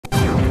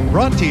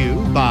Brought to you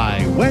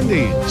by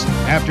Wendy's.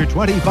 After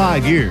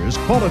 25 years,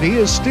 quality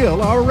is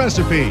still our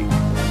recipe.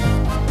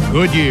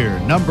 Goodyear,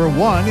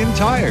 #1 in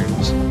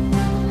tires.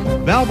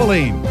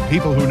 Valvoline,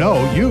 people who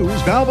know use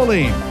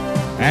Valvoline.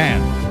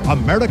 And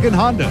American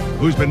Honda,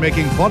 who's been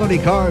making quality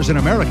cars in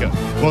America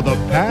for the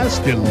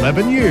past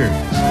 11 years.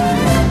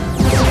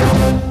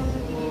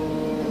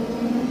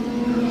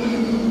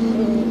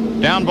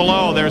 Down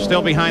below, they're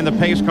still behind the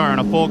pace car in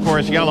a full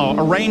course yellow.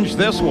 Arranged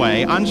this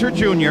way: Unser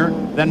Jr.,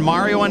 then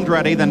Mario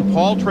Andretti, then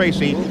Paul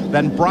Tracy,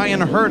 then Brian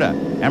Herta,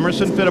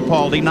 Emerson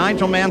Fittipaldi.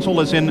 Nigel Mansell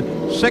is in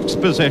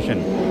 6th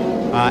position,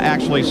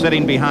 actually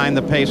sitting behind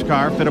the pace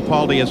car.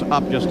 Fittipaldi is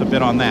up just a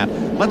bit on that.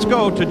 Let's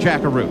go to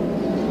Jackaroo.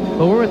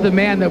 Well, we're with the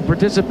man that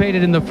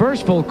participated in the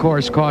first full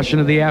course caution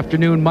of the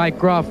afternoon, Mike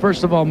Groff.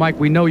 First of all, Mike,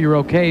 we know you're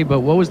okay, but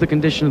what was the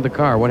condition of the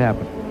car? What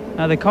happened?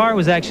 The car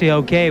was actually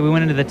okay. We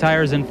went into the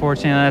tires,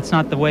 unfortunately. That's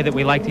not the way that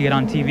we like to get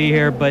on TV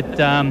here, but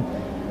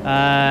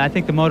I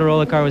think the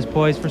Motorola car was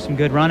poised for some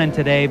good running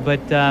today, but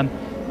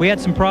we had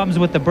some problems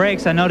with the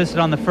brakes. I noticed it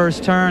on the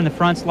first turn. The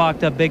front's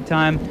locked up big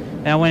time.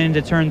 And I went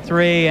into turn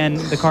 3, and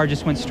the car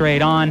just went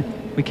straight on.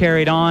 We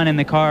carried on, and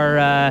the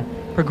car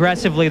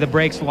progressively, the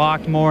brakes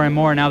locked more and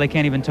more. Now they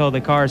can't even tow the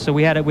car, so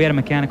we had a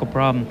mechanical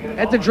problem.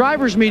 At the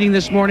drivers' meeting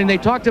this morning, they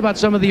talked about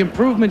some of the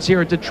improvements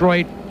here at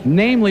Detroit,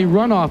 namely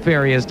runoff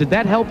areas. Did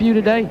that help you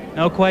today?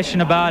 No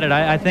question about it.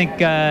 I think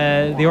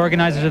the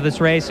organizers of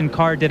this race and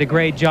car did a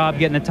great job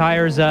getting the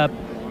tires up.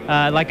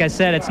 Like I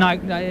said, it's not.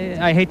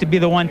 I hate to be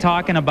the one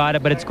talking about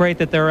it, but it's great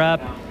that they're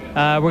up.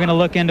 We're going to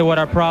look into what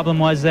our problem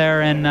was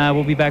there, and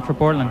we'll be back for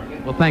Portland.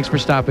 Well, thanks for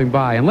stopping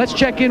by. And let's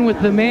check in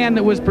with the man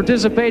that was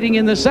participating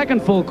in the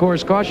second full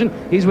course caution.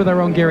 He's with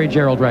our own Gary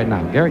Gerald right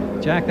now. Gary?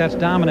 Jack, that's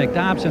Dominic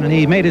Dobson, and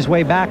he made his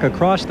way back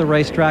across the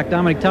racetrack.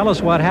 Dominic, tell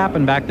us what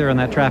happened back there in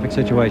that traffic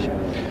situation.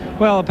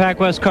 Well, the Pac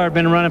West car had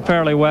been running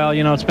fairly well.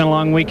 You know, it's been a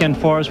long weekend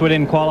for us. We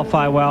didn't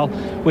qualify well.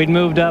 We'd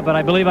moved up, but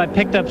I believe I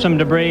picked up some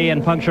debris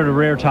and punctured a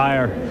rear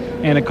tire.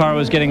 And the car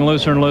was getting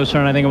looser and looser,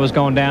 and I think it was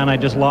going down. I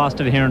just lost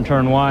it here in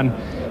turn 1.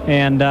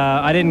 And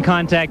I didn't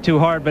contact too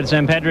hard, but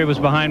Zampedri was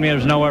behind me. There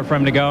was nowhere for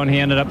him to go, and he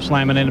ended up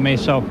slamming into me.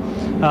 So,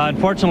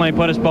 unfortunately, it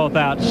put us both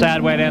out.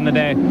 Sad way to end the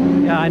day.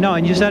 Yeah, I know.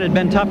 And you said it'd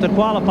been tough to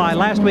qualify.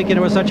 Last weekend,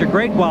 it was such a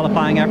great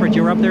qualifying effort.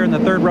 You were up there in the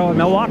 3rd row in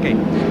Milwaukee.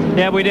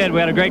 Yeah, we did. We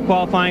had a great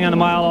qualifying on the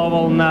mile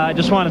oval, and I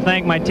just want to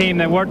thank my team.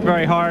 They worked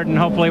very hard, and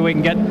hopefully we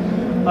can get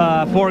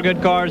 4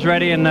 good cars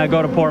ready and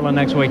go to Portland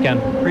next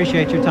weekend.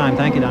 Appreciate your time.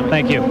 Thank you, Dominic.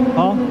 Thank you.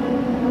 Paul?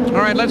 All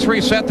right, let's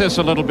reset this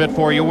a little bit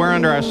for you. We're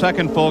under our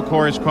second full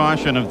course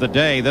caution of the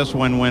day. This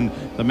one when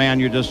the man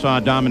you just saw,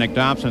 Dominic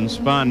Dobson,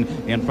 spun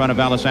in front of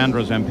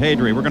Alessandro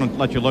Zampedri. We're going to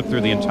let you look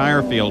through the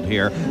entire field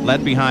here.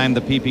 Led behind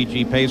the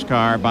PPG pace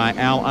car by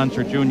Al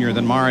Unser Jr.,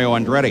 then Mario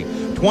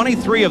Andretti.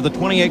 23 of the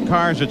 28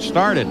 cars that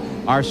started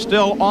are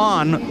still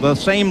on the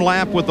same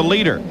lap with the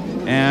leader.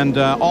 And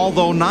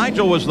although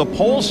Nigel was the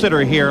pole sitter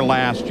here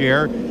last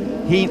year,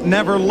 he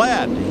never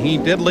led. He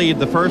did lead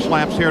the first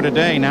laps here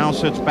today, now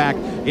sits back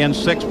in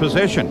 6th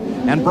position.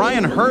 And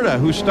Brian Herta,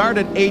 who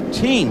started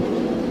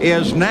 18th,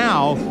 is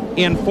now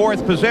in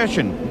 4th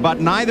position. But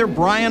neither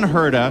Brian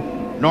Herta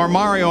nor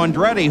Mario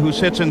Andretti, who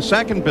sits in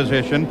 2nd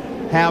position,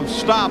 have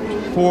stopped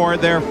for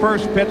their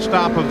first pit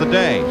stop of the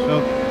day. So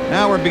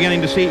now we're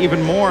beginning to see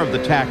even more of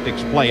the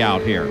tactics play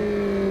out here.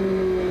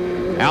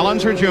 Al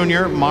Unser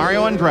Jr.,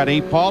 Mario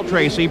Andretti, Paul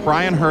Tracy,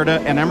 Brian Herta,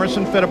 and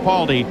Emerson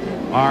Fittipaldi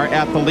are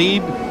at the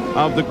lead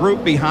of the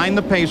group behind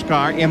the pace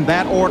car in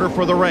that order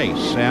for the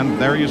race.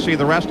 And there you see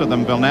the rest of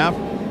them: Villeneuve,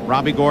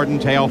 Robbie Gordon,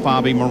 Teo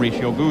Fabi,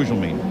 Mauricio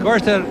Gugelmin. Of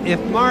course, if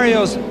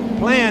Mario's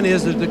plan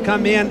is to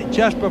come in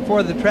just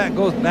before the track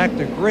goes back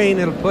to green,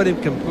 it'll put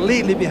him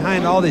completely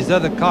behind all these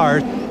other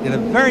cars in a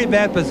very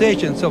bad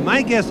position. So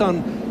my guess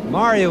on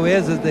Mario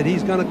is that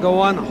he's going to go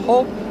on,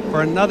 hope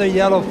for another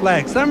yellow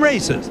flag. Some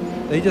races,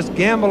 they just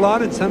gamble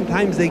on it.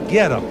 Sometimes they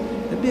get them.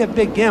 It'd be a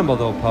big gamble,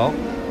 though, Paul.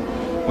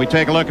 We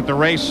take a look at the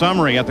race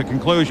summary at the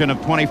conclusion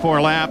of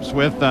 24 laps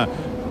with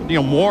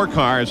more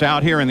cars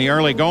out here in the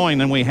early going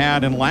than we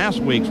had in last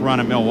week's run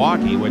at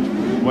Milwaukee, which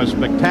was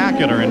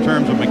spectacular in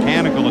terms of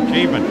mechanical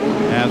achievement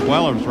as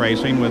well as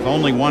racing, with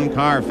only 1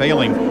 car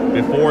failing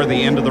before the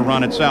end of the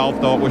run itself,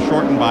 though it was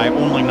shortened by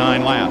only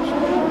 9 laps.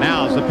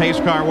 Now, as the pace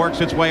car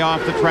works its way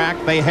off the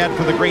track, they head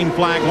for the green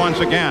flag once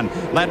again.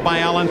 Led by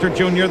Al Unser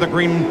Jr., the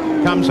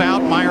green comes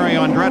out.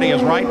 Mario Andretti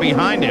is right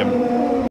behind him.